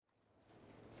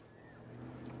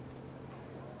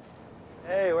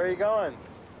Hey, where are you going?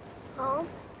 Home?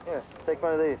 Here, take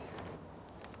one of these.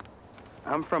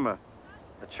 I'm from a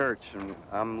church, and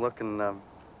I'm looking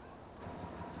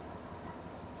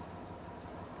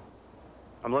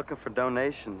for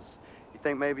donations. You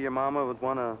think maybe your mama would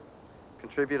want to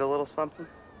contribute a little something?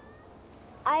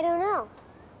 I don't know.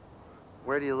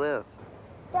 Where do you live?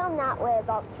 Down that way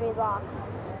about 3 blocks.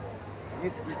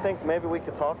 You think maybe we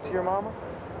could talk to your mama?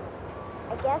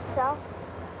 I guess so.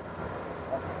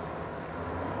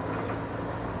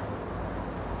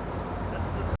 This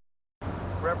is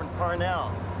Reverend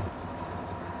Parnell.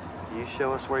 Can you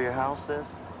show us where your house is?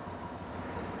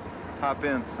 Hop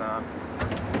in, son.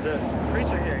 The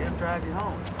preacher here, he'll drive you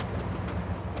home.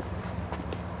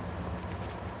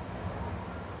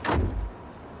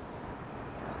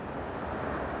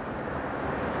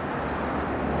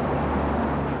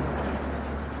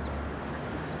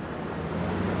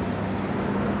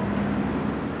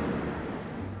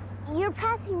 You're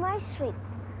passing my street.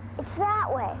 It's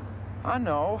that way. I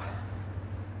know.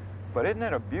 But isn't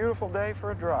it a beautiful day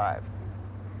for a drive?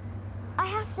 I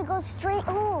have to go straight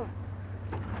home.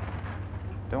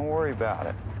 Don't worry about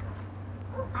it.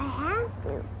 I have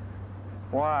to.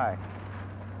 Why?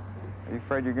 Are you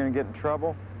afraid you're going to get in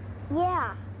trouble?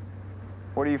 Yeah.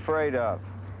 What are you afraid of?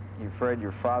 You afraid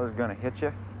your father's going to hit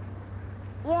you?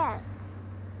 Yes.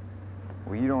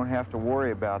 Well, you don't have to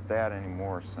worry about that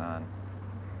anymore, son.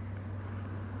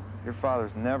 Your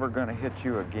father's never going to hit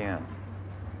you again.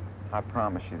 I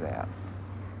promise you that.